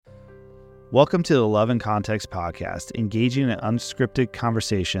Welcome to the Love and Context podcast, engaging in unscripted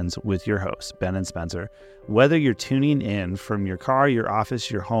conversations with your hosts, Ben and Spencer. Whether you're tuning in from your car, your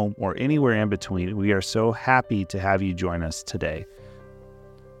office, your home, or anywhere in between, we are so happy to have you join us today.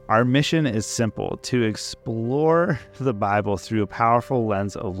 Our mission is simple: to explore the Bible through a powerful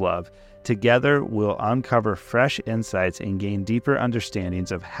lens of love. Together, we'll uncover fresh insights and gain deeper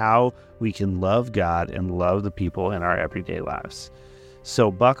understandings of how we can love God and love the people in our everyday lives.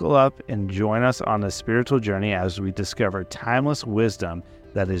 So buckle up and join us on the spiritual journey as we discover timeless wisdom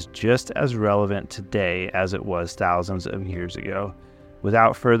that is just as relevant today as it was thousands of years ago.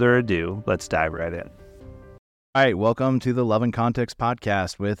 Without further ado, let's dive right in. All right, welcome to the Love and Context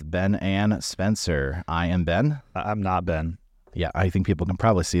podcast with Ben and Spencer. I am Ben. I'm not Ben. Yeah, I think people can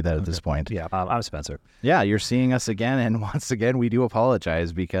probably see that at this point. Yeah, I'm Spencer. Yeah, you're seeing us again, and once again, we do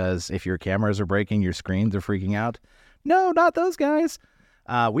apologize because if your cameras are breaking, your screens are freaking out. No, not those guys.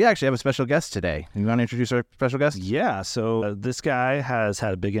 We actually have a special guest today. You want to introduce our special guest? Yeah, so this guy has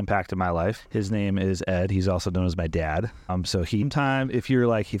had a big impact in my life. His name is Ed. He's also known as my dad. So if you're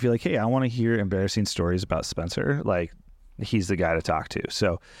like, hey, I want to hear embarrassing stories about Spencer, like, he's the guy to talk to.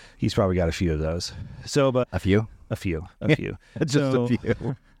 So he's probably got a few of those. A few. Just a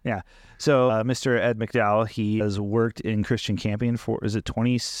few. Yeah. So Mr. Ed McDowell, he has worked in Christian camping for,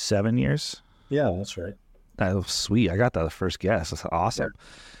 27 years? Yeah, that's right. Oh, sweet. I got that the first guess. That's awesome.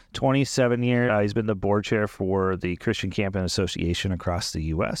 27 years. He's been the board chair for the Christian Camping Association across the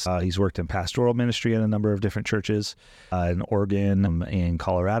U.S. He's worked in pastoral ministry in a number of different churches in Oregon and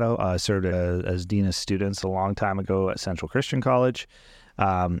Colorado. Served as dean of students a long time ago at Central Christian College.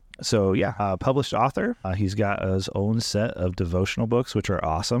 Published author. He's got his own set of devotional books, which are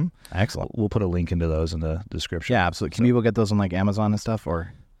awesome. Excellent. We'll put a link into those in the description. Yeah, absolutely. Can people get those on like Amazon and stuff?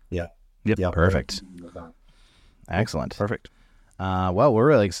 Or Yeah. Yep. Yeah. Perfect. Excellent. Perfect. Well, we're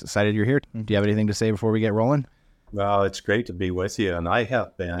really excited you're here. Do you have anything to say before we get rolling? Well, it's great to be with you. And I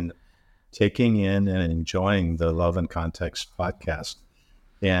have been taking in and enjoying the Love and Context podcast.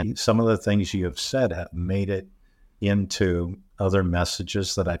 And some of the things you have said have made it into other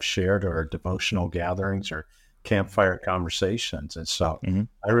messages that I've shared or devotional gatherings or campfire conversations. And so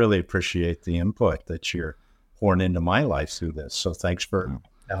I really appreciate the input that you're pouring into my life through this. So thanks for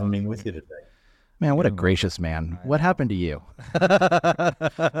having me with you today. Man, what a gracious man. What happened to you?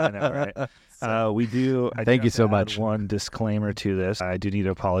 I know, right? We do. Thank you so much. One disclaimer to this. I do need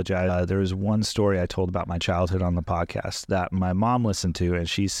to apologize. There was one story I told about my childhood on the podcast that my mom listened to, and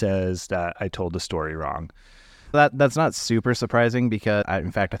she says that I told the story wrong. That's not super surprising because,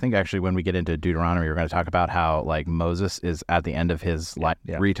 in fact, I think actually when we get into Deuteronomy, we're going to talk about how like Moses is at the end of his life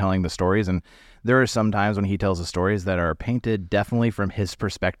retelling the stories. And there are some times when he tells the stories that are painted definitely from his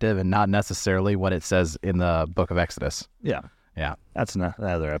perspective and not necessarily what it says in the book of Exodus. Yeah. That's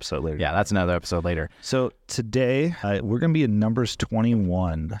another episode later. Yeah, that's another episode later. So today we're going to be in Numbers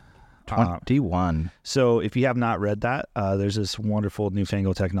 21. 21. So if you have not read that, there's this wonderful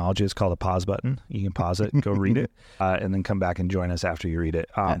newfangled technology. It's called a pause button. You can pause it, go read it, and then come back and join us after you read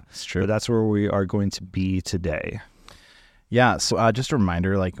it. That's true. But that's where we are going to be today. Yeah. So just a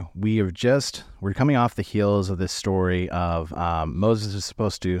reminder, like we're coming off the heels of this story of Moses is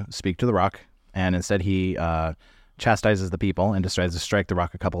supposed to speak to the rock, and instead he chastises the people and decides to strike the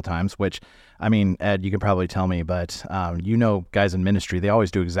rock a couple times, which, I mean, Ed, you can probably tell me, but guys in ministry, they always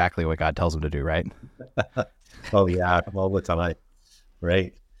do exactly what God tells them to do, right? Oh, yeah, all the time,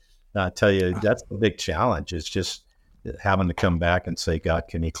 right? I tell you, that's the big challenge. It's just having to come back and say, God,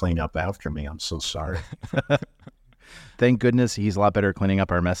 can you clean up after me? I'm so sorry. Thank goodness he's a lot better at cleaning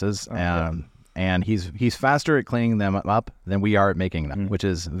up our messes, and he's faster at cleaning them up than we are at making them, which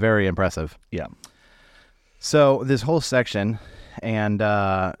is very impressive. Yeah. So this whole section, and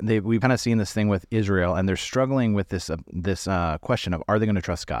we've kind of seen this thing with Israel, and they're struggling with this question of, are they going to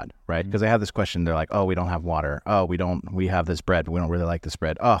trust God, right? Because they have this question. They're like, oh, we don't have water. Oh, we have this bread, but we don't really like this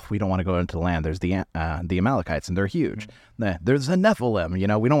bread. Oh, we don't want to go into the land. There's the Amalekites, and they're huge. There's the Nephilim,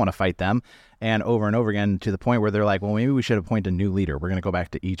 we don't want to fight them. And over again, to the point where they're like, well, maybe we should appoint a new leader. We're going to go back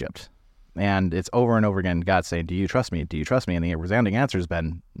to Egypt. And it's over and over again, God saying, do you trust me? Do you trust me? And the resounding answer has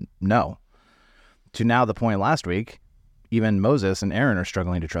been no. To now the point last week, even Moses and Aaron are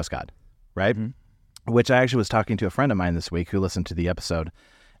struggling to trust God, right? Which I actually was talking to a friend of mine this week who listened to the episode,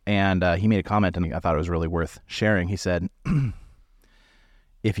 and he made a comment, and I thought it was really worth sharing. He said,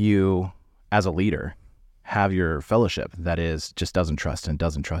 if you, as a leader, have your fellowship that is just doesn't trust and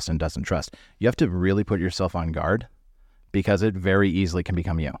doesn't trust and doesn't trust, you have to really put yourself on guard because it very easily can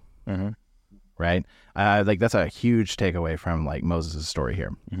become you, right? Like that's a huge takeaway from like Moses' story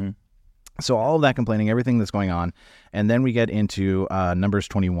here. So all of that complaining, everything that's going on, and then we get into Numbers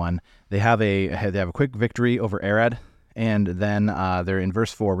 21. They have a quick victory over Arad, and then they're in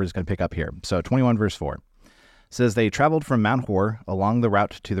verse 4. We're just going to pick up here. So 21 verse 4 says, they traveled from Mount Hor along the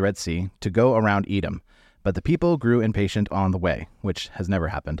route to the Red Sea to go around Edom, but the people grew impatient on the way, which has never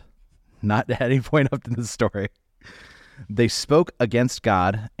happened, not at any point up in the story. They spoke against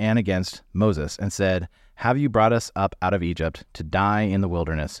God and against Moses and said, have you brought us up out of Egypt to die in the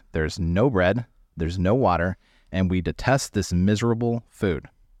wilderness? There's no bread, there's no water, and we detest this miserable food.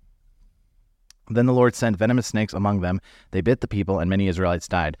 Then the Lord sent venomous snakes among them. They bit the people, and many Israelites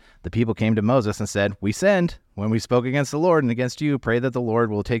died. The people came to Moses and said, we sinned when we spoke against the Lord and against you. Pray that the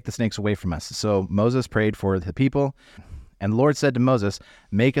Lord will take the snakes away from us. So Moses prayed for the people. And the Lord said to Moses,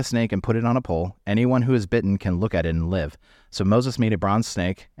 make a snake and put it on a pole. Anyone who is bitten can look at it and live. So Moses made a bronze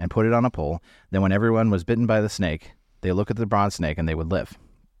snake and put it on a pole. Then when everyone was bitten by the snake, they look at the bronze snake and they would live.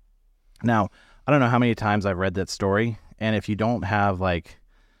 Now, I don't know how many times I've read that story. And if you don't have like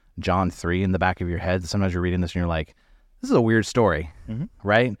John 3 in the back of your head, sometimes you're reading this and you're like, this is a weird story,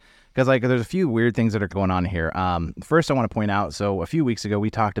 right? Because like there's a few weird things that are going on here. First, I want to point out, so a few weeks ago, we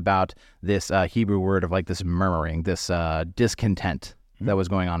talked about this Hebrew word of like this murmuring, this discontent that was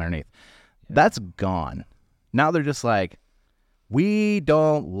going on underneath. Yeah. That's gone. Now they're just like, we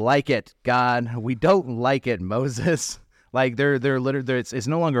don't like it, God. We don't like it, Moses. Like they're literally, it's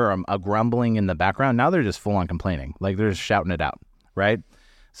no longer a grumbling in the background. Now they're just full on complaining. Like they're just shouting it out, right?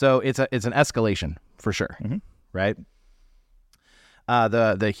 So it's an escalation for sure, right?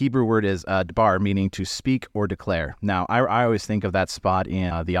 The Hebrew word is debar, meaning to speak or declare. Now, I always think of that spot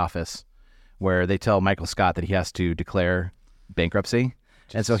in The Office where they tell Michael Scott that he has to declare bankruptcy.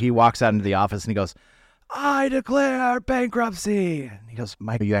 And so he walks out into the office and he goes, I declare bankruptcy. And he goes,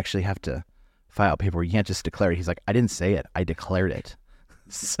 Michael, you actually have to file paperwork. You can't just declare it. He's like, I didn't say it. I declared it.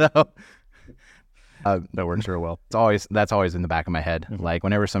 So that works real well. That's always in the back of my head. Like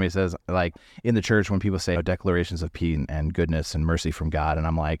whenever somebody says, like in the church, when people say declarations of peace and goodness and mercy from God, and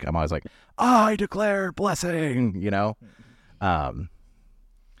I'm always like, I declare blessing, you know. But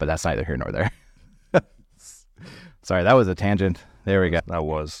that's neither here nor there. Sorry, that was a tangent. There we go. That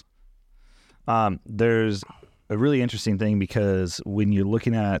was. There's a really interesting thing because when you're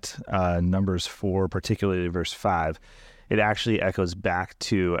looking at Numbers 4, particularly verse 5, it actually echoes back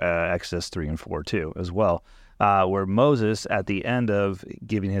to Exodus 3 and 4 too, as well, where Moses, at the end of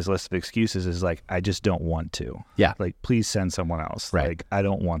giving his list of excuses, is like, I just don't want to. Yeah. Like, please send someone else. Right. Like, I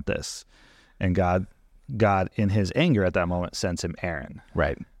don't want this. And God, in his anger at that moment, sends him Aaron.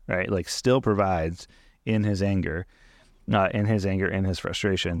 Right. Right. Like, still provides in his anger, in his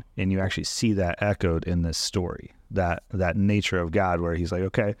frustration. And you actually see that echoed in this story, that nature of God, where he's like,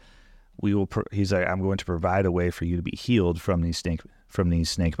 okay, he's like, I'm going to provide a way for you to be healed from these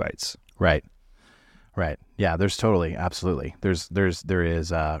snake bites. Right. Yeah, there's totally, absolutely. There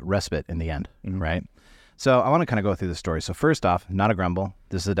is respite in the end, right? So I want to kind of go through the story. So first off, not a grumble.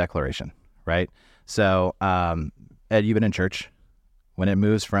 This is a declaration, right? So Ed, you've been in church. When it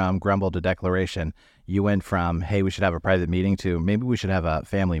moves from grumble to declaration, you went from, hey, we should have a private meeting to maybe we should have a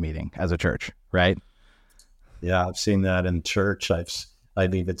family meeting as a church, right? Yeah, I've seen that in church.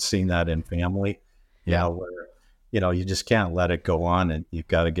 I've even seen that in family. Yeah. Where, you just can't let it go on, and you've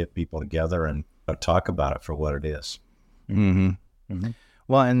got to get people together and talk about it for what it is.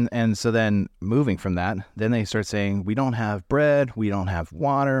 Well, and so then moving from that, then they start saying, we don't have bread, we don't have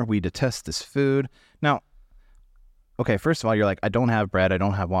water, we detest this food. Now, okay, first of all, you're like, I don't have bread, I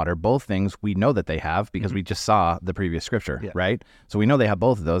don't have water. Both things we know that they have because we just saw the previous scripture, right? So we know they have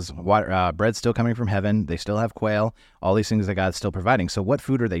both of those. Water, bread's still coming from heaven. They still have quail. All these things that God's still providing. So what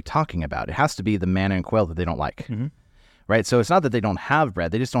food are they talking about? It has to be the manna and quail that they don't like, right? So it's not that they don't have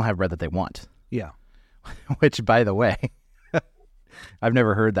bread. They just don't have bread that they want. Yeah. Which, by the way, I've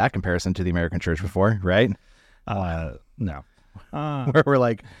never heard that comparison to the American church before, right? No. Where we're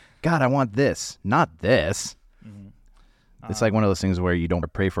like, God, I want this, not this. It's like one of those things where you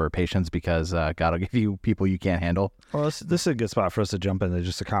don't pray for patience because God will give you people you can't handle. Well, this is a good spot for us to jump into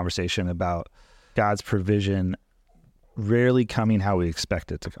just a conversation about God's provision rarely coming how we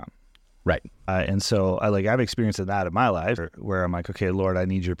expect it to come. Right. And so I've experienced that in my life where I'm like, okay, Lord, I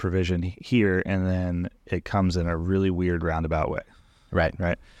need your provision here. And then it comes in a really weird roundabout way. Right.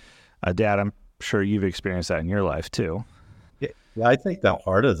 Right. Dad, I'm sure you've experienced that in your life too. Yeah, I think the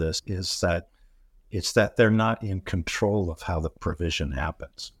heart of this is that it's that they're not in control of how the provision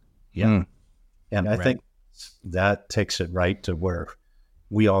happens. Yeah. And I think that takes it right to where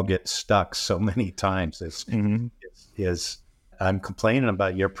we all get stuck so many times. Is I'm complaining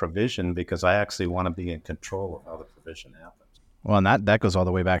about your provision because I actually want to be in control of how the provision happens. Well, and that goes all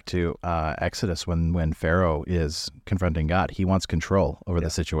the way back to Exodus when Pharaoh is confronting God. He wants control over the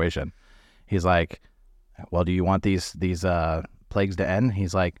situation. He's like, well, do you want these plagues to end?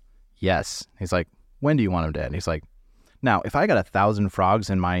 He's like, yes. He's like, when do you want them to end? He's like, now, if I got 1,000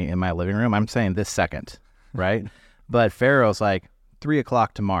 frogs in my living room, I'm saying this second, right? But Pharaoh's like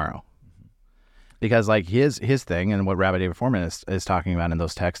 3:00 tomorrow. Because like his thing, and what Rabbi David Foreman is talking about in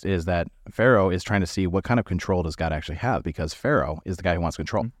those texts, is that Pharaoh is trying to see what kind of control does God actually have, because Pharaoh is the guy who wants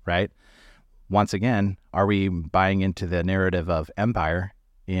control, right? Once again, are we buying into the narrative of empire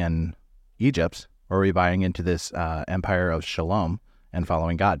in Egypt, or are we buying into this empire of shalom and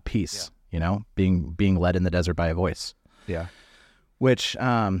following God, peace, being led in the desert by a voice? Yeah. Which,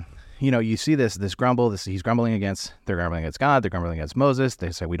 you see this grumble, they're grumbling against God, they're grumbling against Moses.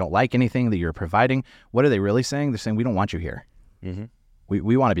 They say, we don't like anything that you're providing. What are they really saying? They're saying, we don't want you here. Mm-hmm.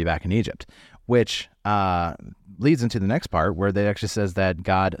 We want to be back in Egypt, which leads into the next part where they actually says that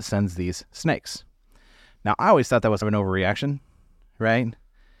God sends these snakes. Now, I always thought that was an overreaction, right?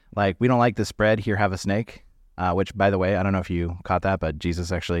 Like, we don't like this bread, here, have a snake, which, by the way, I don't know if you caught that, but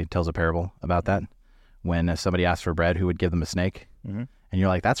Jesus actually tells a parable about that. When somebody asks for bread, who would give them a snake? Mm-hmm. And you're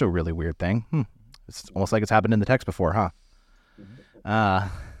like, that's a really weird thing. It's almost like it's happened in the text before, huh?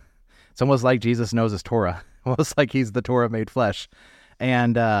 It's almost like Jesus knows his Torah. Almost like he's the Torah made flesh.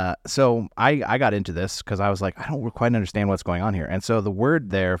 And so I got into this because I was like, I don't quite understand what's going on here. And so the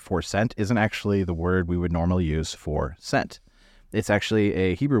word there for sent isn't actually the word we would normally use for sent. It's actually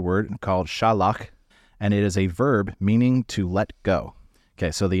a Hebrew word called shalach, and it is a verb meaning to let go.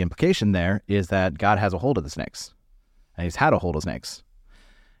 Okay, so the implication there is that God has a hold of the snakes, and he's had a hold of snakes.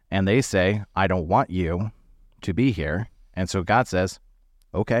 And they say, I don't want you to be here. And so God says,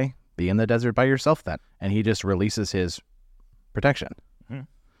 okay, be in the desert by yourself then. And he just releases his protection. Mm-hmm.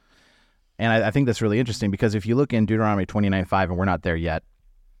 And I think that's really interesting, because if you look in Deuteronomy 29:5, and we're not there yet,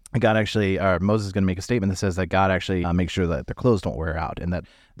 Moses is going to make a statement that says that God actually makes sure that their clothes don't wear out and that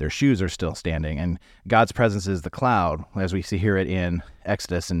their shoes are still standing. And God's presence is the cloud, as we see here it in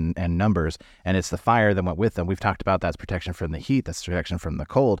Exodus and Numbers, and it's the fire that went with them. We've talked about that's protection from the heat, that's protection from the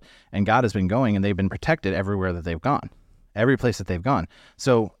cold. And God has been going, and they've been protected everywhere that they've gone, every place that they've gone.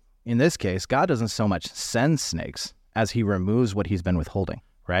 So in this case, God doesn't so much send snakes as he removes what he's been withholding,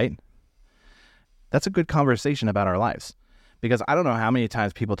 right? That's a good conversation about our lives. Because I don't know how many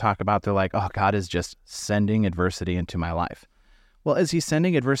times people talk about, they're like, oh, God is just sending adversity into my life. Well, is he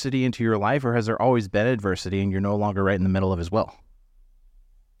sending adversity into your life, or has there always been adversity and you're no longer right in the middle of his will?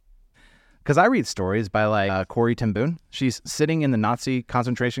 Because I read stories by like Corrie ten Boom. She's sitting in the Nazi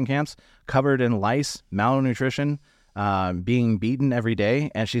concentration camps, covered in lice, malnutrition, being beaten every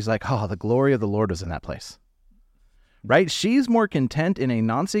day. And she's like, oh, the glory of the Lord was in that place. Right? She's more content in a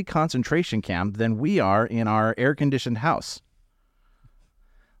Nazi concentration camp than we are in our air-conditioned house.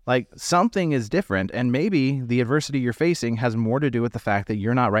 Like, something is different, and maybe the adversity you're facing has more to do with the fact that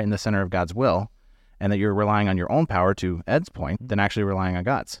you're not right in the center of God's will, and that you're relying on your own power, to Ed's point, than actually relying on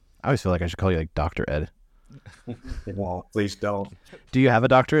God's. I always feel like I should call you like Dr. Ed. Well, please don't. Do you have a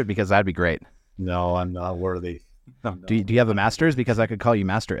doctorate? Because that'd be great. No, I'm not worthy. No. Do you have a master's? Because I could call you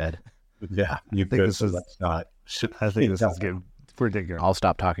Master Ed. Yeah, you could, so that's not. I think this is getting ridiculous. I'll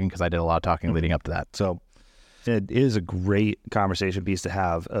stop talking because I did a lot of talking leading up to that. So it is a great conversation piece to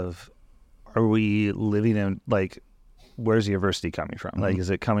have of, are we living in, like, where's the adversity coming from? Mm-hmm. Like, is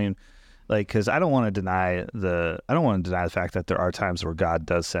it coming, like, because I don't want to deny the fact that there are times where God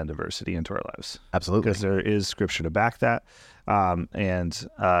does send adversity into our lives. Absolutely. Because there is scripture to back that. And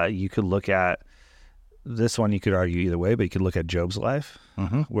you could look at this one, you could argue either way, but you could look at Job's life,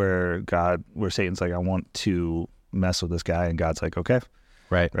 mm-hmm. where Satan's like, I want to mess with this guy, and God's like, okay.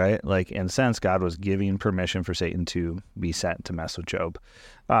 Right. Like, in a sense, God was giving permission for Satan to be sent to mess with Job.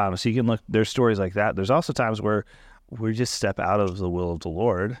 So you can look, there's stories like that. There's also times where we just step out of the will of the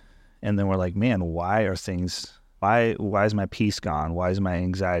Lord, and then we're like, man, why is my peace gone? Why is my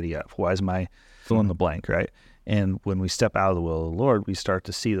anxiety up? Why is my fill in the blank, right? And when we step out of the will of the Lord, we start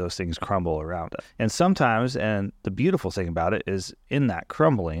to see those things crumble around us. And sometimes, and the beautiful thing about it is, in that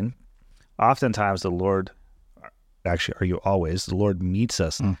crumbling, oftentimes the Lord, the Lord meets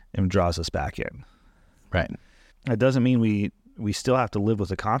us and draws us back in. Right. It doesn't mean we still have to live with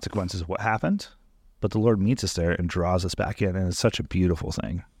the consequences of what happened, but the Lord meets us there and draws us back in, and it's such a beautiful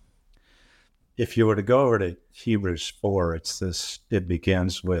thing. If you were to go over to Hebrews 4, it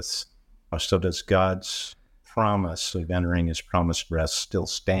begins with, so does God's promise of entering his promised rest still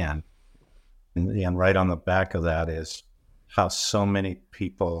stand? And right on the back of that is how so many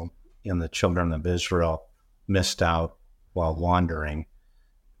people in the children of Israel missed out while wandering,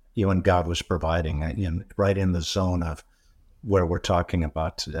 when God was providing, right in the zone of where we're talking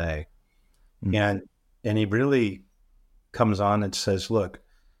about today. Mm. And he really comes on and says, look,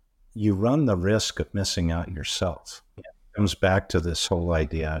 you run the risk of missing out yourself. It comes back to this whole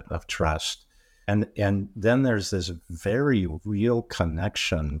idea of trust. And then there's this very real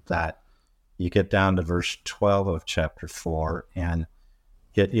connection that you get down to verse 12 of chapter 4, and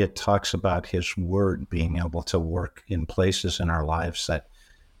it talks about his word being able to work in places in our lives that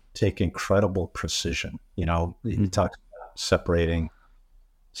take incredible precision. You know, he talks about separating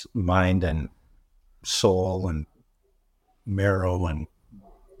mind and soul and marrow and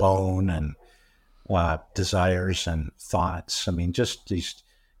bone and desires and thoughts. I mean, just these,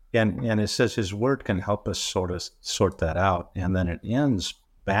 and it says his word can help us sort that out. And then it ends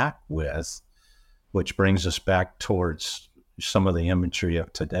back with, which brings us back towards some of the imagery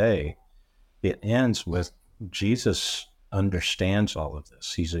of today. It ends with Jesus understands all of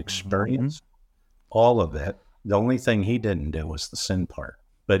this. He's experienced all of it. The only thing he didn't do was the sin part,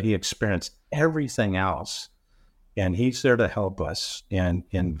 but he experienced everything else. And he's there to help us and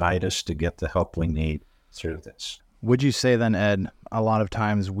invite us to get the help we need through this. Would you say then, Ed, a lot of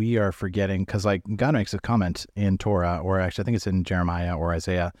times we are forgetting, because like God makes a comment in Torah, or actually I think it's in Jeremiah or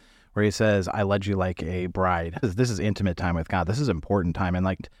Isaiah, where he says, I led you like a bride. This is intimate time with God. This is important time. And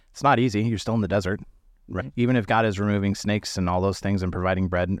like, it's not easy. You're still in the desert. Right. Even if God is removing snakes and all those things and providing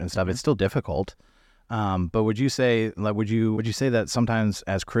bread and stuff, it's still difficult. But would you say that sometimes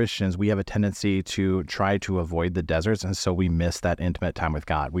as Christians we have a tendency to try to avoid the deserts, and so we miss that intimate time with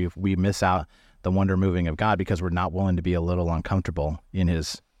God? We miss out the wonder moving of God because we're not willing to be a little uncomfortable in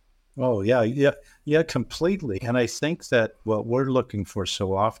His. Oh yeah, completely. And I think that what we're looking for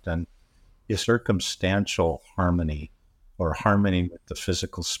so often is circumstantial harmony, or harmony with the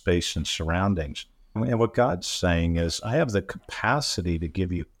physical space and surroundings. And what God's saying is, I have the capacity to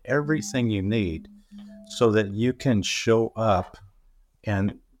give you everything you need so that you can show up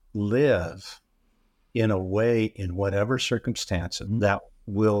and live in a way, in whatever circumstances, that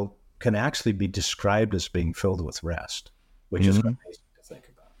can actually be described as being filled with rest, which is amazing to think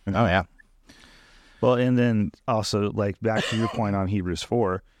about. Oh yeah. Well, and then also, like, back to your point on Hebrews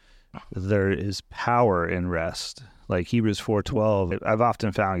 4, there is power in rest. Like Hebrews 4:12, I've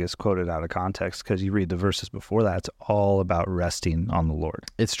often found it gets quoted out of context because you read the verses before that, it's all about resting on the Lord.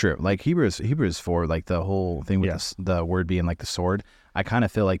 It's true. Like Hebrews 4, like the whole thing with the word being like the sword, I kind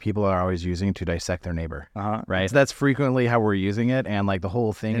of feel like people are always using to dissect their neighbor, right? So that's frequently how we're using it, and like the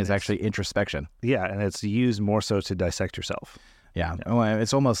whole thing is actually introspection. Yeah, and it's used more so to dissect yourself. Yeah.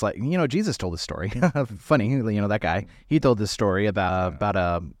 It's almost like, Jesus told this story. Funny, that guy, he told this story about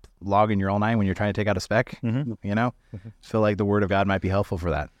a log in your own eye when you're trying to take out a speck, feel like the word of God might be helpful for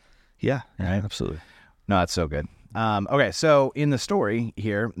that. Yeah, right? Absolutely. No, that's so good. Okay, so in the story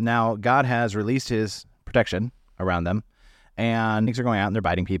here, now God has released his protection around them, and snakes are going out and they're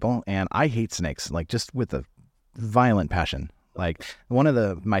biting people, and I hate snakes, like just with a violent passion. Like one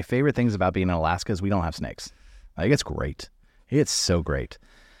of my favorite things about being in Alaska is we don't have snakes. Like it's great. It's so great.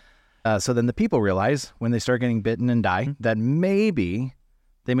 So then the people realize when they start getting bitten and die that maybe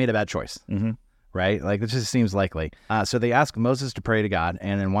they made a bad choice, right? Like, it just seems likely. So they ask Moses to pray to God,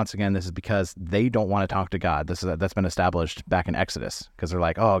 and then once again, this is because they don't want to talk to God. That's been established back in Exodus, because they're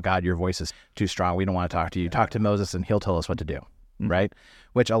like, oh, God, your voice is too strong. We don't want to talk to you. Talk to Moses, and he'll tell us what to do, right?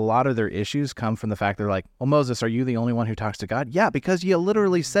 Which a lot of their issues come from the fact they're like, well, Moses, are you the only one who talks to God? Yeah, because you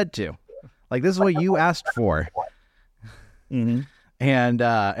literally said to. Like, this is what you asked for.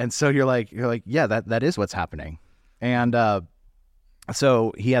 And so you're like, yeah, that is what's happening. And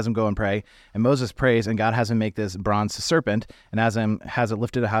so he has him go and pray, and Moses prays, and God has him make this bronze serpent, and has it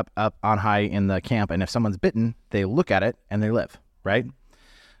lifted up on high in the camp. And if someone's bitten, they look at it and they live, right?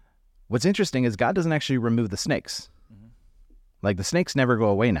 What's interesting is God doesn't actually remove the snakes. Like the snakes never go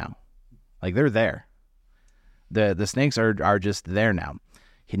away now. Like they're there. The snakes are just there now.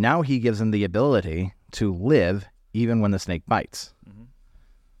 Now he gives them the ability to live even when the snake bites.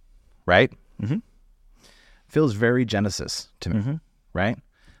 Right? Feels very Genesis to me, right?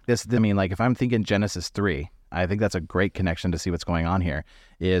 Like if I'm thinking Genesis 3, I think that's a great connection to see what's going on here,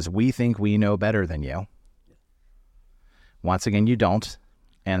 is we think we know better than you. Once again, you don't.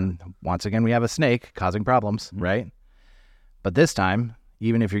 And once again, we have a snake causing problems, right? But this time,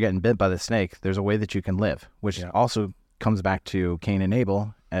 even if you're getting bit by the snake, there's a way that you can live, which also comes back to Cain and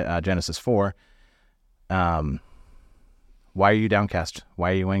Abel, Genesis 4. Why are you downcast?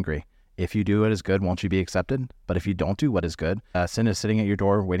 Why are you angry? If you do what is good, won't you be accepted? But if you don't do what is good, sin is sitting at your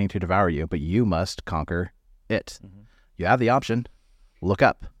door waiting to devour you, but you must conquer it. You have the option. Look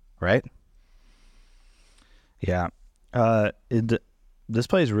up, right? Yeah. This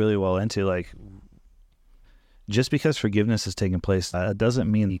plays really well into, like, just because forgiveness has taken place, doesn't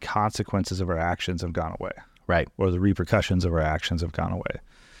mean the consequences of our actions have gone away. Right. Or the repercussions of our actions have gone away.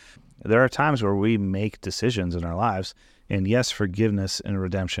 There are times where we make decisions in our lives, and yes, forgiveness and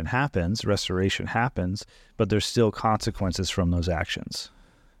redemption happens, restoration happens, but there's still consequences from those actions,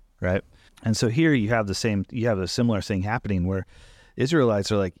 right? And so here you have a similar thing happening where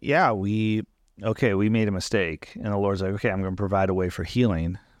Israelites are like, yeah, we made a mistake. And the Lord's like, okay, I'm going to provide a way for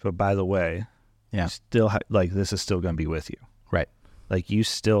healing. But by the way, you still this is still going to be with you. Right. Like you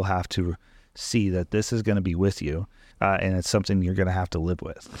still have to see that this is going to be with you. And it's something you're going to have to live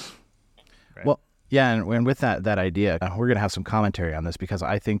with. Right? Well, yeah. And with that idea, we're going to have some commentary on this because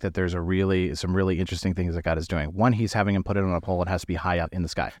I think that there's some really interesting things that God is doing. One, he's having him put it on a pole. It has to be high up in the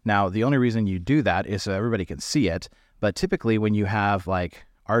sky. Now, the only reason you do that is so everybody can see it. But typically when you have like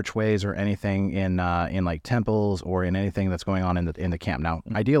archways or anything in like temples or in anything that's going on in the camp. Now,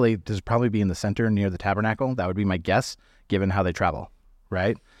 ideally, this would probably be in the center near the tabernacle. That would be my guess, given how they travel,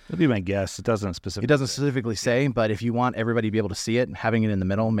 right? That'd be my guess. It doesn't specifically say, but if you want everybody to be able to see it, having it in the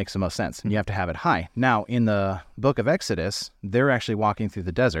middle makes the most sense. And you have to have it high. Now, in the book of Exodus, they're actually walking through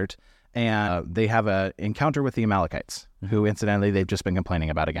the desert, and they have an encounter with the Amalekites, who incidentally they've just been complaining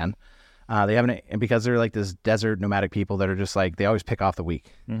about again. Because they're like this desert nomadic people that are just like, they always pick off the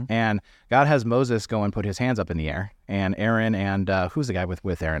weak. Mm-hmm. And God has Moses go and put his hands up in the air, and Aaron and who's the guy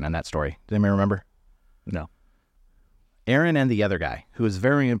with Aaron in that story? Does anybody remember? No. Aaron and the other guy, who is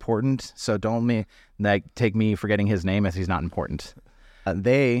very important. So don't take me forgetting his name as he's not important.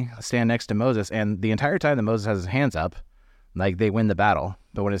 They stand next to Moses, and the entire time that Moses has his hands up, like they win the battle.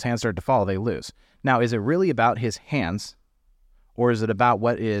 But when his hands start to fall, they lose. Now, is it really about his hands? Or is it about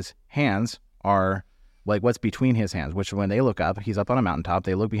what his hands are, like what's between his hands, which when they look up, he's up on a mountaintop,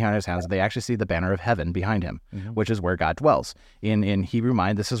 they look behind his hands, they actually see the banner of heaven behind him, which is where God dwells. In Hebrew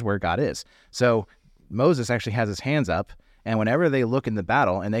mind, this is where God is. So Moses actually has his hands up, and whenever they look in the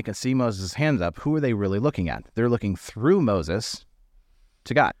battle and they can see Moses' hands up, who are they really looking at? They're looking through Moses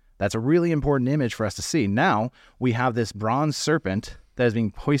to God. That's a really important image for us to see. Now we have this bronze serpent that is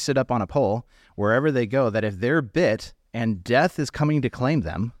being hoisted up on a pole wherever they go, that if they're bit and death is coming to claim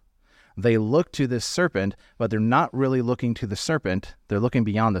them, they look to this serpent, but they're not really looking to the serpent. They're looking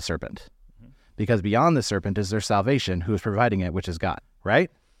beyond the serpent, because beyond the serpent is their salvation, who is providing it, which is God,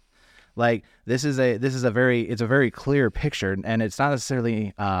 right? Like it's a very clear picture, and it's not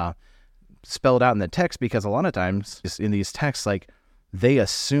necessarily spelled out in the text, because a lot of times in these texts, like they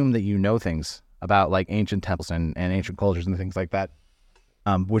assume that you know things about like ancient temples and ancient cultures and things like that,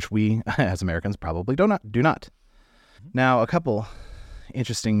 which we as Americans probably do not. Now, a couple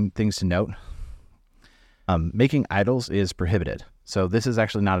interesting things to note. Making idols is prohibited. So this is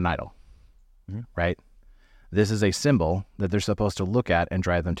actually not an idol, right? This is a symbol that they're supposed to look at and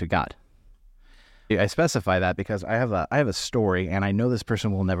drive them to God. I specify that because I have a story, and I know this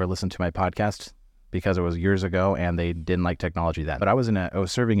person will never listen to my podcast because it was years ago and they didn't like technology then. But I was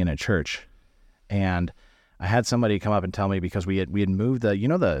serving in a church, and I had somebody come up and tell me, because we had moved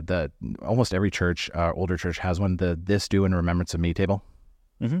the almost every church, older church has one, the "This Do in Remembrance of Me" table.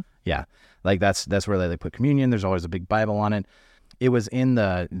 Mm-hmm. Yeah, like that's where they put communion. There's always a big Bible on it. It was in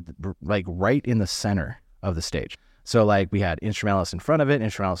right in the center of the stage. So like we had instrumentalists in front of it,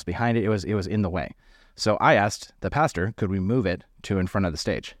 instrumentalists behind it. It was in the way. So I asked the pastor, could we move it to in front of the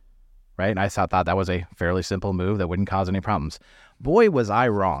stage? Right, and I thought that was a fairly simple move that wouldn't cause any problems. Boy, was I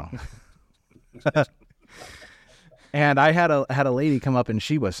wrong. And I had a lady come up, and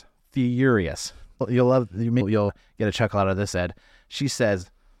she was furious. You'll get a chuckle out of this, Ed. She says,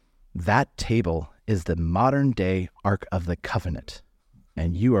 that table is the modern day Ark of the Covenant,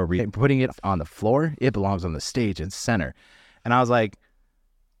 and you are putting it on the floor. It belongs on the stage and center. And I was like,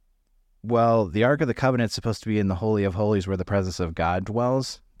 well, the Ark of the Covenant is supposed to be in the Holy of Holies, where the presence of God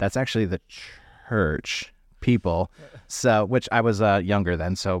dwells. That's actually the church people. So, which I was younger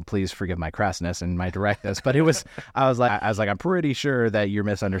then, so please forgive my crassness and my directness, but I was like, I'm pretty sure that you're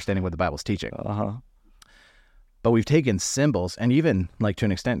misunderstanding what the Bible's teaching. But we've taken symbols, and even like to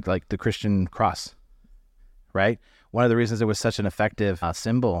an extent, like the Christian cross, right? One of the reasons it was such an effective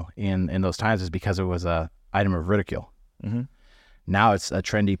symbol in those times is because it was a item of ridicule. Mm-hmm. Now it's a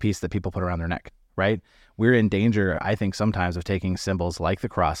trendy piece that people put around their neck, right? We're in danger, I think, sometimes of taking symbols like the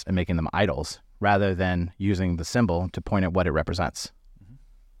cross and making them idols, rather than using the symbol to point at what it represents.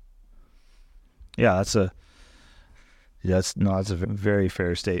 Yeah, that's a very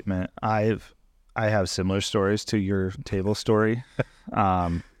fair statement. I have similar stories to your table story.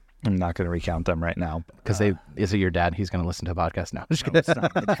 I'm not going to recount them right now. Because is it your dad? He's going to listen to a podcast now. No, it's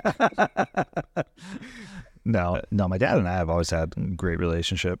not my dad. No, my dad and I have always had a great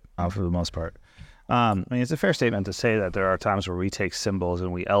relationship for the most part. It's a fair statement to say that there are times where we take symbols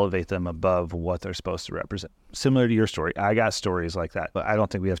and we elevate them above what they're supposed to represent. Similar to your story, I got stories like that, but I don't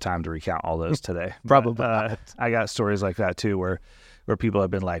think we have time to recount all those today. Probably. I got stories like that too, where people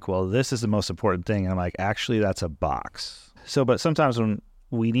have been like, well, this is the most important thing. And I'm like, actually, that's a box. So, but sometimes when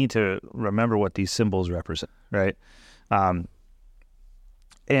we need to remember what these symbols represent, right? And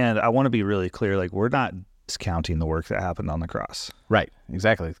I want to be really clear, like, we're not discounting the work that happened on the cross. Right,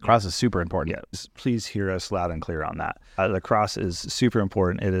 exactly. The cross is super important. Yeah, please hear us loud and clear on that. The cross is super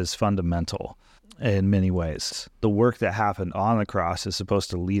important. It is fundamental in many ways. The work that happened on the cross is supposed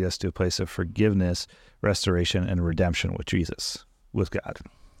to lead us to a place of forgiveness, restoration, and redemption with Jesus, with God,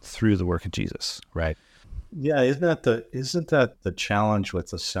 through the work of Jesus. Right. Yeah, isn't that the challenge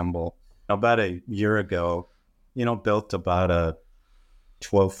with the symbol? About a year ago, built about a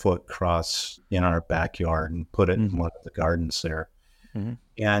 12-foot cross in our backyard and put it in one of the gardens there. Mm-hmm.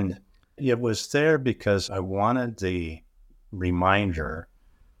 And it was there because I wanted the reminder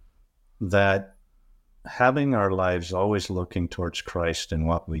that having our lives always looking towards Christ in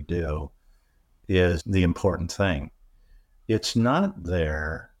what we do is the important thing. It's not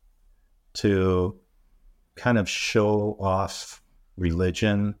there to kind of show off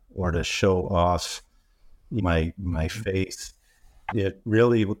religion or to show off my faith. It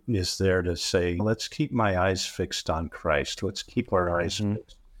really is there to say, let's keep my eyes fixed on Christ. Let's keep our eyes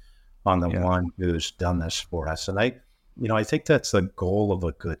fixed on the one who's done this for us. And I think that's the goal of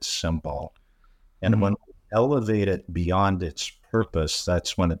a good symbol. And when we elevate it beyond its purpose,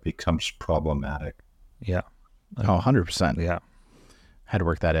 that's when it becomes problematic. Yeah. Oh, 100%. Yeah. Had to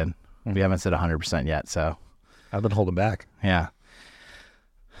work that in. We haven't said 100% yet, so. I've been holding back. Yeah.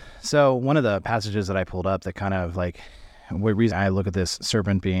 So one of the passages that I pulled up that kind of like, the reason I look at this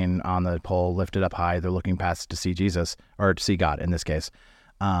serpent being on the pole, lifted up high, they're looking past to see Jesus, or to see God in this case,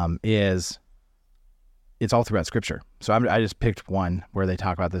 is it's all throughout Scripture. So I just picked one where they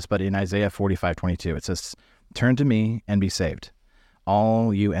talk about this, but in Isaiah 45:22, it says, "Turn to me and be saved,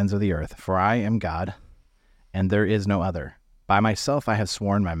 all you ends of the earth, for I am God, and there is no other. By myself I have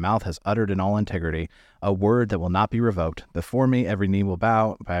sworn, my mouth has uttered in all integrity a word that will not be revoked. Before me every knee will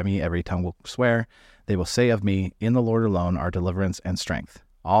bow, by me every tongue will swear. They will say of me, in the Lord alone are deliverance and strength.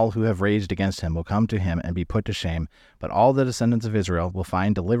 All who have raged against him will come to him and be put to shame, but all the descendants of Israel will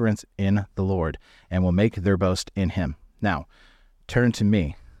find deliverance in the Lord and will make their boast in him." Now, turn to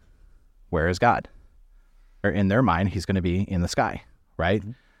me. Where is God? Or in their mind, he's going to be in the sky, right?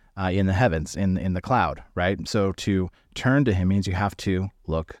 In the heavens, in the cloud, right? So to turn to him means you have to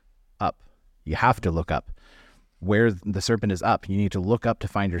look up. You have to look up. Where the serpent is up, you need to look up to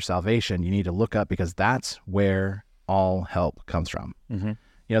find your salvation. You need to look up because that's where all help comes from.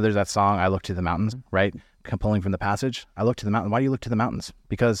 There's that song, "I Look to the Mountains," right? Pulling from the passage, I look to the mountain. Why do you look to the mountains?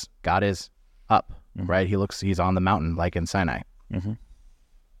 Because God is up, right? He's on the mountain like in Sinai.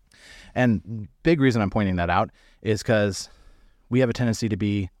 And big reason I'm pointing that out is because we have a tendency to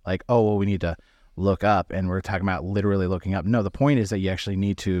be like, oh, well, we need to look up, and we're talking about literally looking up. No, the point is that you actually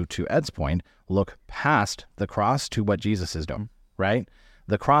need to Ed's point, look past the cross to what Jesus is doing, right?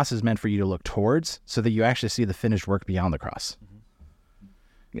 The cross is meant for you to look towards so that you actually see the finished work beyond the cross.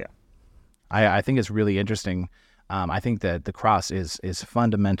 Yeah. I think it's really interesting. I think that the cross is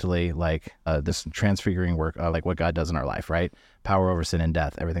fundamentally like this transfiguring work, like what God does in our life, right? Power over sin and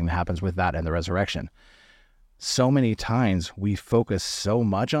death, everything that happens with that and the resurrection. So many times we focus so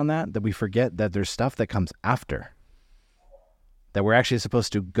much on that we forget that there's stuff that comes after, that we're actually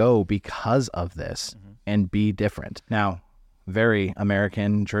supposed to go because of this and be different. Now, very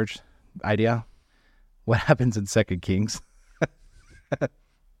American church idea. What happens in 2 Kings?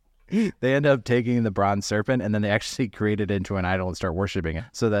 They end up taking the bronze serpent and then they actually create it into an idol and start worshiping it,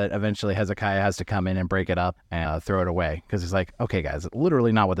 so that eventually Hezekiah has to come in and break it up and throw it away, because it's like, okay, guys,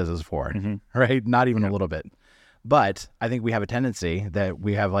 literally not what this is for, right? Not even a little bit. But I think we have a tendency that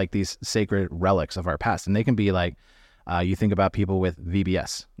we have like these sacred relics of our past, and they can be like, you think about people with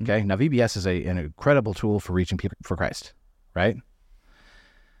VBS, okay? Now, VBS is an incredible tool for reaching people for Christ, right?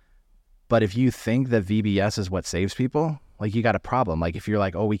 But if you think that VBS is what saves people, like, you got a problem. Like, if you're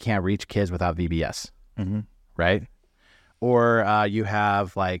like, oh, we can't reach kids without VBS, right? Or you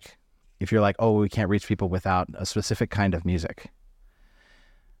have like, if you're like, oh, we can't reach people without a specific kind of music,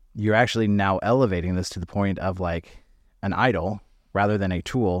 you're actually now elevating this to the point of like an idol rather than a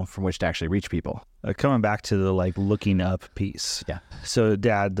tool from which to actually reach people. Coming back to the like looking up piece. Yeah. So,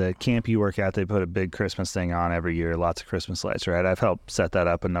 Dad, the camp you work at, they put a big Christmas thing on every year, lots of Christmas lights, right? I've helped set that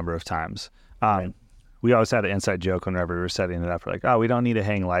up a number of times. Right. We always had an inside joke whenever we were setting it up. We're like, oh, we don't need to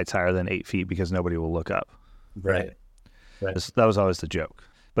hang lights higher than 8 feet because nobody will look up. Right. That was always the joke.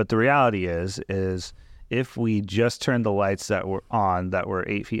 But the reality is if we just turned the lights that were on that were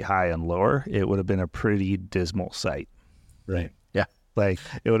 8 feet high and lower, it would have been a pretty dismal sight. Right. Yeah. Like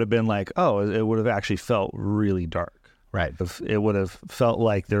it would have been like, it would have actually felt really dark. Right. It would have felt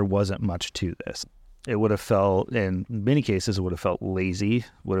like there wasn't much to this. It would have felt, in many cases, it would have felt lazy,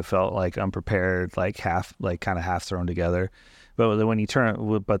 would have felt like unprepared, like kind of half thrown together. But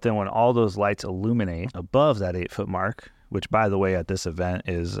then when all those lights illuminate above that 8-foot mark, which by the way, at this event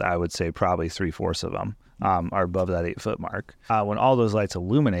is, I would say probably 3/4 of them are above that 8-foot mark. When all those lights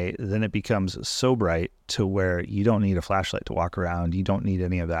illuminate, then it becomes so bright to where you don't need a flashlight to walk around. You don't need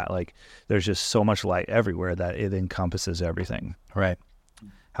any of that. Like there's just so much light everywhere that it encompasses everything. Right.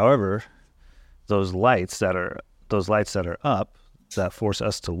 However, those lights that are up, that force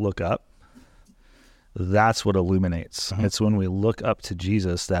us to look up, that's what illuminates. Mm-hmm. It's when we look up to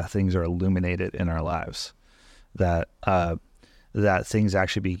Jesus that things are illuminated in our lives, that things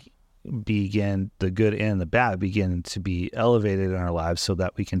actually begin, the good and the bad begin to be elevated in our lives so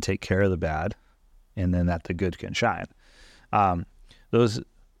that we can take care of the bad and then that the good can shine. But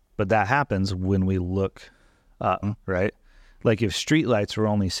that happens when we look up, right? Like if street lights were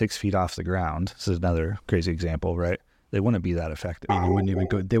only 6 feet off the ground, this is another crazy example, right? They wouldn't be that effective. They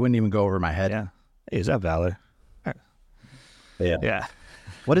wouldn't even go over my head. Yeah. Hey, is that Valor? Yeah. Yeah.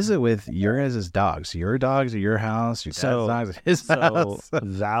 What is it with your guys' dogs? Your dogs at your house? Your dad's dogs at his house?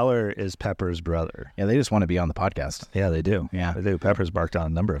 Valor is Pepper's brother. Yeah, they just want to be on the podcast. Yeah, they do. Yeah. They do. Pepper's barked on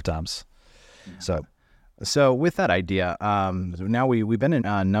a number of times. So with that idea, now we've been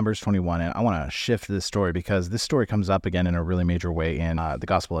in Numbers 21, and I want to shift this story because this story comes up again in a really major way in the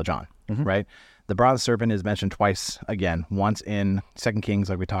Gospel of John, right? The bronze serpent is mentioned twice again, once in 2 Kings,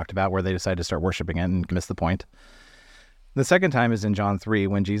 like we talked about, where they decide to start worshiping it and miss the point. The second time is in John 3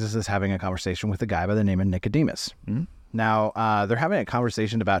 when Jesus is having a conversation with a guy by the name of Nicodemus. Now, they're having a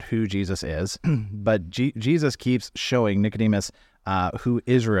conversation about who Jesus is, but Jesus keeps showing Nicodemus who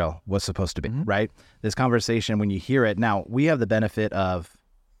Israel was supposed to be, right? This conversation, when you hear it, now we have the benefit of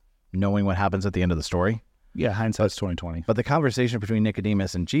knowing what happens at the end of the story. Yeah, hindsight's 20/20. But the conversation between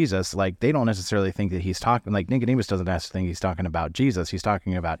Nicodemus and Jesus, like they don't necessarily think that he's talking, like Nicodemus doesn't necessarily think he's talking about Jesus. He's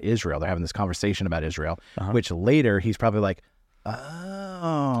talking about Israel. They're having this conversation about Israel, which later he's probably like,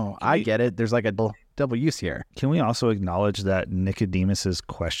 oh, I get it. There's like a double use here. Can we also acknowledge that Nicodemus's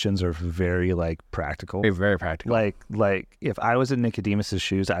questions are very practical? Very, very practical. Like if I was in Nicodemus's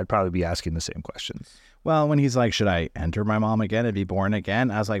shoes, I'd probably be asking the same questions. Well, when he's like, should I enter my mom again and be born again?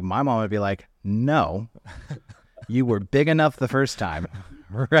 I was like, my mom would be like, no, you were big enough the first time,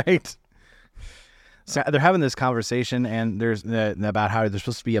 right? So they're having this conversation, and there's about how they're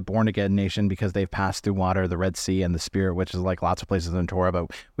supposed to be a born-again nation because they've passed through water, the Red Sea, and the Spirit, which is like lots of places in Torah,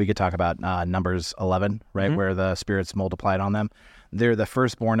 but we could talk about Numbers 11, right, where the Spirit's multiplied on them. They're the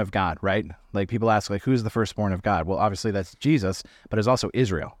firstborn of God, right? Like people ask, like, who's the firstborn of God? Well, obviously that's Jesus, but it's also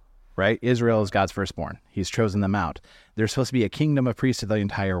Israel. Right? Israel is God's firstborn. He's chosen them out. They're supposed to be a kingdom of priests to the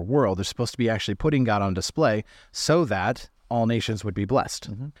entire world. They're supposed to be actually putting God on display so that all nations would be blessed.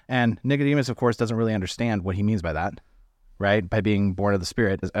 And Nicodemus, of course, doesn't really understand what he means by that, right? By being born of the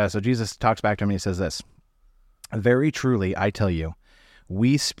Spirit. So Jesus talks back to him and he says this, very truly, I tell you,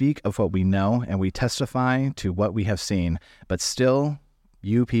 we speak of what we know and we testify to what we have seen, but still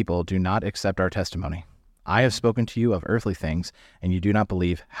you people do not accept our testimony. I have spoken to you of earthly things, and you do not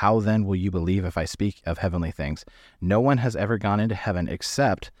believe. How then will you believe if I speak of heavenly things? No one has ever gone into heaven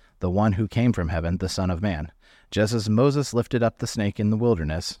except the one who came from heaven, the Son of Man. Just as Moses lifted up the snake in the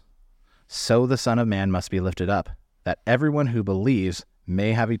wilderness, so the Son of Man must be lifted up, that everyone who believes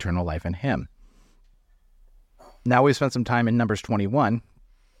may have eternal life in him. Now we've spent some time in Numbers 21.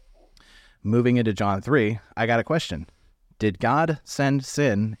 Moving into John 3, I got a question. Did God send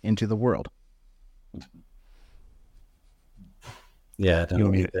sin into the world? Yeah, no,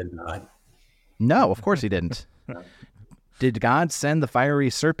 he did not. No, of course he didn't. Did God send the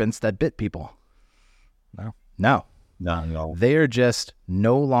fiery serpents that bit people? No. No. They are just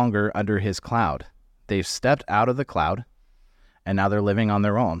no longer under his cloud. They've stepped out of the cloud, and now they're living on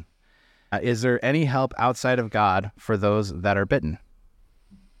their own. Is there any help outside of God for those that are bitten?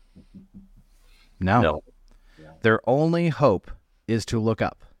 No. Their only hope is to look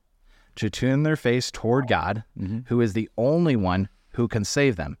up, to turn their face toward God, who is the only one who can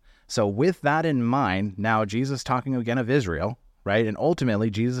save them. So with that in mind, now Jesus talking again of Israel, right? And ultimately,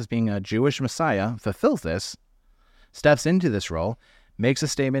 Jesus being a Jewish Messiah fulfills this, steps into this role, makes a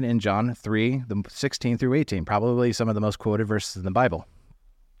statement in John 3, 16 through 18, probably some of the most quoted verses in the Bible.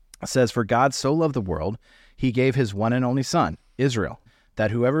 It says, for God so loved the world, he gave his one and only Son, Israel,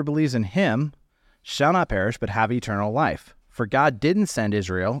 that whoever believes in him shall not perish but have eternal life. For God didn't send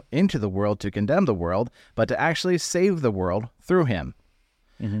Israel into the world to condemn the world, but to actually save the world through him.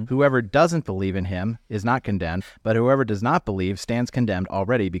 Whoever doesn't believe in him is not condemned, but whoever does not believe stands condemned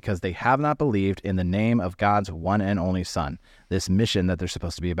already because they have not believed in the name of God's one and only Son, this mission that they're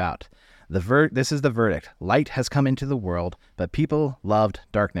supposed to be about. This is the verdict. Light has come into the world, but people loved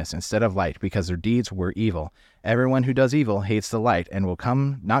darkness instead of light because their deeds were evil. Everyone who does evil hates the light and will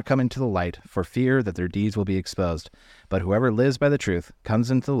not come into the light for fear that their deeds will be exposed. But whoever lives by the truth comes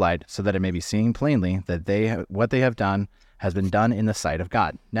into the light so that it may be seen plainly that what they have done has been done in the sight of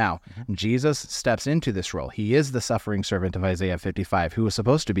God. Now, Jesus steps into this role. He is the suffering servant of Isaiah 55, who was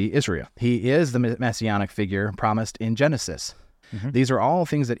supposed to be Israel. He is the messianic figure promised in Genesis. These are all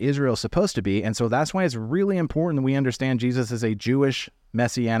things that Israel is supposed to be, and so that's why it's really important that we understand Jesus as a Jewish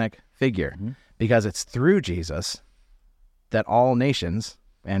messianic figure, because it's through Jesus that all nations,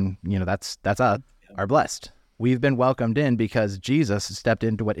 and that's us, are blessed. We've been welcomed in because Jesus stepped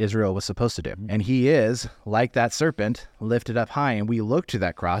into what Israel was supposed to do. And he is, like that serpent, lifted up high. And we look to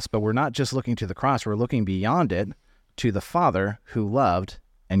that cross, but we're not just looking to the cross. We're looking beyond it to the Father who loved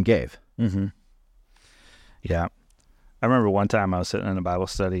and gave. Yeah. I remember one time I was sitting in a Bible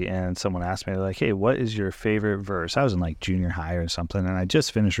study and someone asked me, like, hey, what is your favorite verse? I was in like junior high or something, and I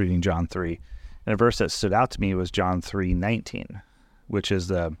just finished reading John 3. And a verse that stood out to me was John 3:19, which is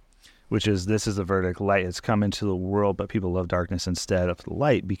this is the verdict. Light has come into the world, but people love darkness instead of the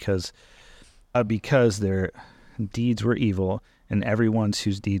light because their deeds were evil, and everyone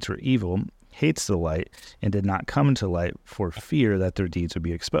whose deeds were evil hates the light and did not come into light for fear that their deeds would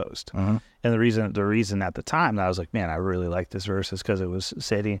be exposed. And the reason at the time that I was like, man, I really like this verse is because it was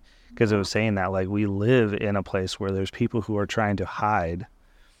saying that like we live in a place where there's people who are trying to hide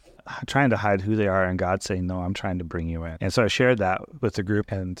who they are, and God's saying, no, I'm trying to bring you in. And so I shared that with the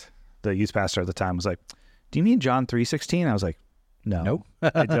group, and the youth pastor at the time was like, do you mean John 3:16? I was like, no, Nope.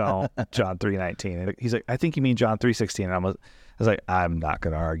 I don't. John 3:19. He's like, I think you mean John 3:16. And I was like, I'm not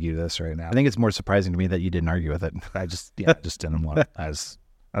going to argue this right now. I think it's more surprising to me that you didn't argue with it. I just didn't want it. I was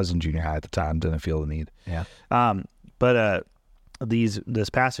in junior high at the time, didn't feel the need. Yeah. But this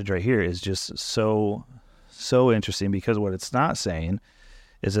passage right here is just so interesting because what it's not saying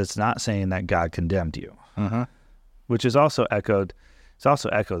is it's not saying that God condemned you, which is also echoed. It's also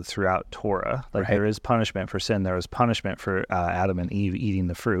echoed throughout Torah. Like there is punishment for sin. There was punishment for Adam and Eve eating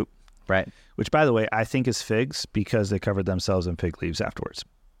the fruit. Right. Which, by the way, I think is figs because they covered themselves in fig leaves afterwards.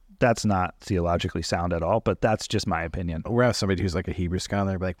 That's not theologically sound at all, but that's just my opinion. We're have somebody who's like a Hebrew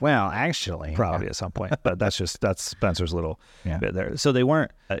scholar, be like, well, actually. Probably at some point, but that's Spencer's little bit there. So they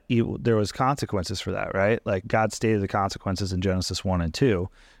weren't evil. There was consequences for that, right? Like God stated the consequences in Genesis 1 and 2,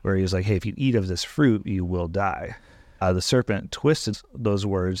 where he was like, hey, if you eat of this fruit, you will die. The serpent twisted those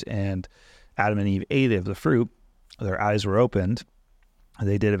words, and Adam and Eve ate of the fruit. Their eyes were opened.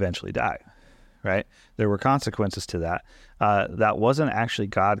 They did eventually die, right? There were consequences to that. That wasn't actually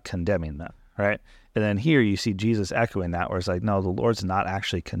God condemning them, right? And then here you see Jesus echoing that, where it's like, no, the Lord's not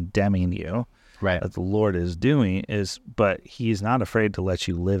actually condemning you. Right. What the Lord is doing but he's not afraid to let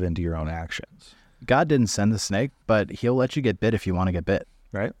you live into your own actions. God didn't send the snake, but he'll let you get bit if you want to get bit.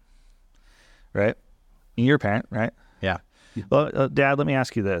 Right? Right? You're a parent, right? Yeah. Well, Dad, let me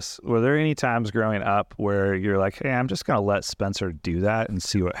ask you this. Were there any times growing up where you're like, hey, I'm just going to let Spencer do that and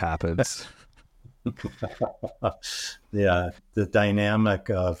see what happens? Yeah, the dynamic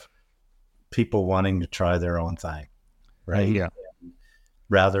of people wanting to try their own thing, right? Yeah.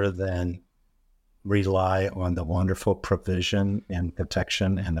 Rather than rely on the wonderful provision and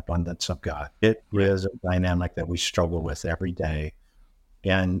protection and abundance of God. It is a dynamic that we struggle with every day.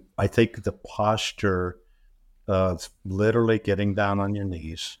 And I think the posture of literally getting down on your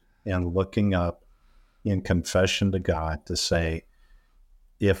knees and looking up in confession to God to say,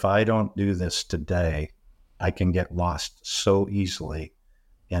 if I don't do this today, I can get lost so easily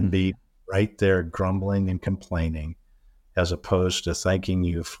and be right there grumbling and complaining, as opposed to thanking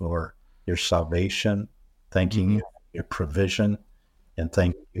you for your salvation, thanking you for your provision, and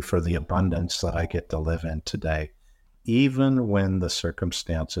thanking you for the abundance that I get to live in today. Even when the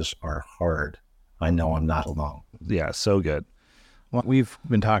circumstances are hard, I know I'm not alone. Yeah, so good. Well, we've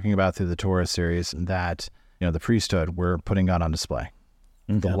been talking about through the Torah series that, the priesthood, we're putting God on display.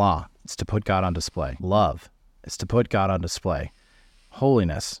 The law is to put God on display. Love is to put God on display.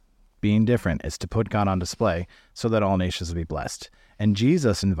 Holiness, being different, is to put God on display so that all nations will be blessed. And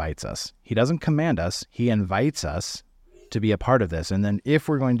Jesus invites us. He doesn't command us. He invites us to be a part of this. And then if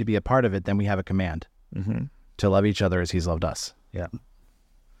we're going to be a part of it, then we have a command to love each other as he's loved us. Yeah.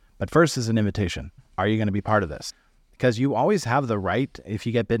 But first is an invitation. Are you going to be part of this? Because you always have the right, if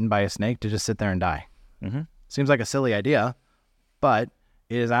you get bitten by a snake, to just sit there and die. Seems like a silly idea, But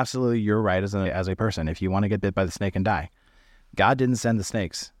it is absolutely your right as a person if you want to get bit by the snake and die. God didn't send the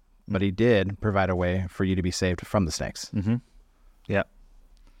snakes, but he did provide a way for you to be saved from the snakes. Mm-hmm. Yeah.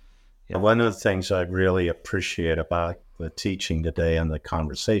 One of the things I really appreciate about the teaching today and the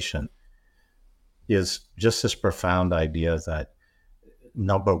conversation is just this profound idea that,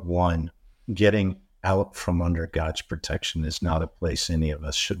 number one, getting out from under God's protection is not a place any of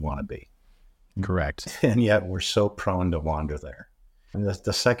us should want to be. Correct. And yet we're so prone to wander there. And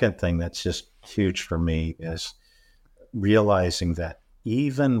the second thing that's just huge for me is realizing that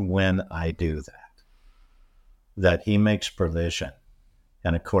even when I do that he makes provision.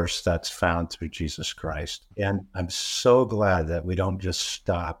 And of course, that's found through Jesus Christ. And I'm so glad that we don't just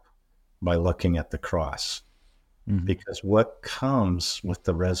stop by looking at the cross, because what comes with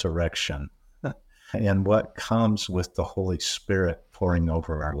the resurrection and what comes with the Holy Spirit pouring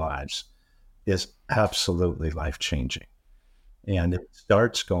over our lives is absolutely life-changing. And it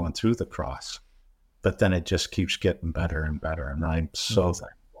starts going through the cross, but then it just keeps getting better and better. And I'm so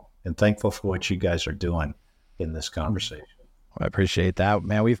thankful for what you guys are doing in this conversation. I appreciate that,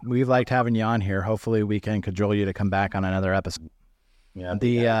 man. We've liked having you on here. Hopefully we can cajole you to come back on another episode.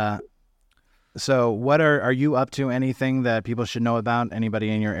 Yeah. So what are you up to? Anything that people should know about? Anybody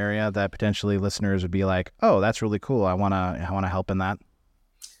in your area that potentially listeners would be like, oh, that's really cool. I wanna help in that.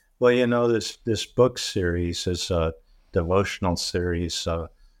 Well, this book series is a devotional series, a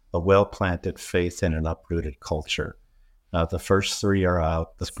well-planted faith in an uprooted culture. The first 3 are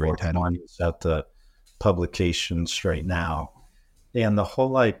out. The fourth one is at the publications right now. And the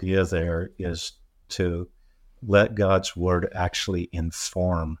whole idea there is to let God's word actually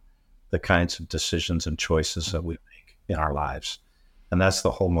inform the kinds of decisions and choices that we make in our lives. And that's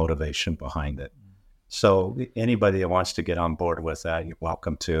the whole motivation behind it. So anybody that wants to get on board with that, you're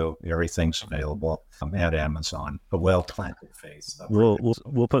welcome to. Everything's available at Amazon. A well-planted faith.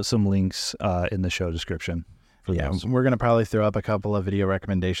 We'll put some links in the show description. We're going to probably throw up a couple of video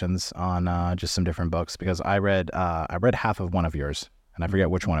recommendations on just some different books, because I read half of one of yours, and I forget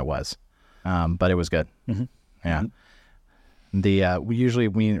which one it was, but it was good. Mm-hmm. Yeah.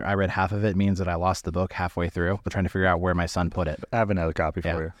 Mm-hmm. I read half of it means that I lost the book halfway through, but trying to figure out where my son put it. I have another copy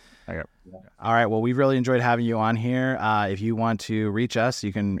for you. All right. Well, we've really enjoyed having you on here. If you want to reach us,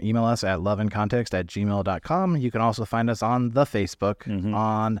 you can email us at loveandcontext@gmail.com. You can also find us on the Facebook,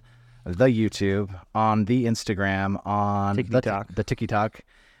 on the YouTube, on the Instagram, on the TikTok.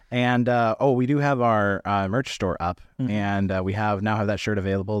 And we do have our merch store up, and we now have that shirt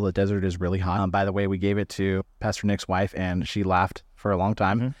available. The desert is really hot. By the way, we gave it to Pastor Nick's wife, and she laughed for a long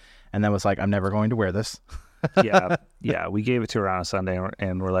time, and then was like, "I'm never going to wear this." Yeah. We gave it to her on a Sunday,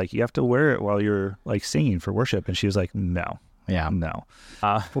 and we're like, "You have to wear it while you're like singing for worship," and she was like, "No, no."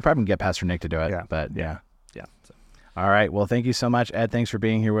 We'll probably get Pastor Nick to do it. Yeah. But yeah. So. All right. Well, thank you so much, Ed. Thanks for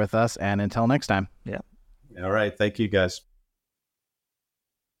being here with us, and until next time. Yeah. All right. Thank you, guys.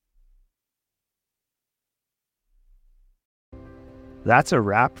 That's a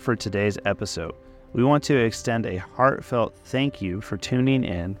wrap for today's episode. We want to extend a heartfelt thank you for tuning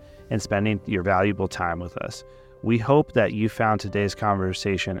in and spending your valuable time with us. We hope that you found today's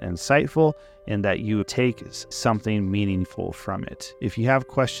conversation insightful and that you take something meaningful from it. If you have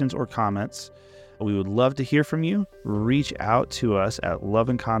questions or comments, we would love to hear from you. Reach out to us at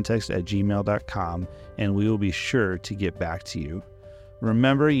loveandcontext@gmail.com, and we will be sure to get back to you.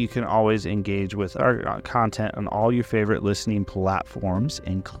 Remember, you can always engage with our content on all your favorite listening platforms,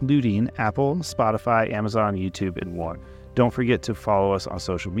 including Apple, Spotify, Amazon, YouTube, and more. Don't forget to follow us on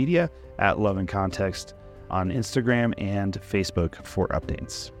social media at Love and Context on Instagram and Facebook for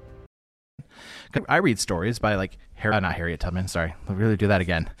updates. I read stories by not Harriet Tubman. Sorry, we'll really do that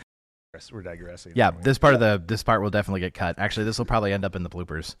again. We're digressing. Yeah, this part will definitely get cut. Actually, this will probably end up in the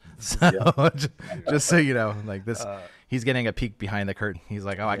bloopers. So just so you know, like this, he's getting a peek behind the curtain. He's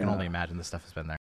like, "Oh, I can only imagine this stuff has been there."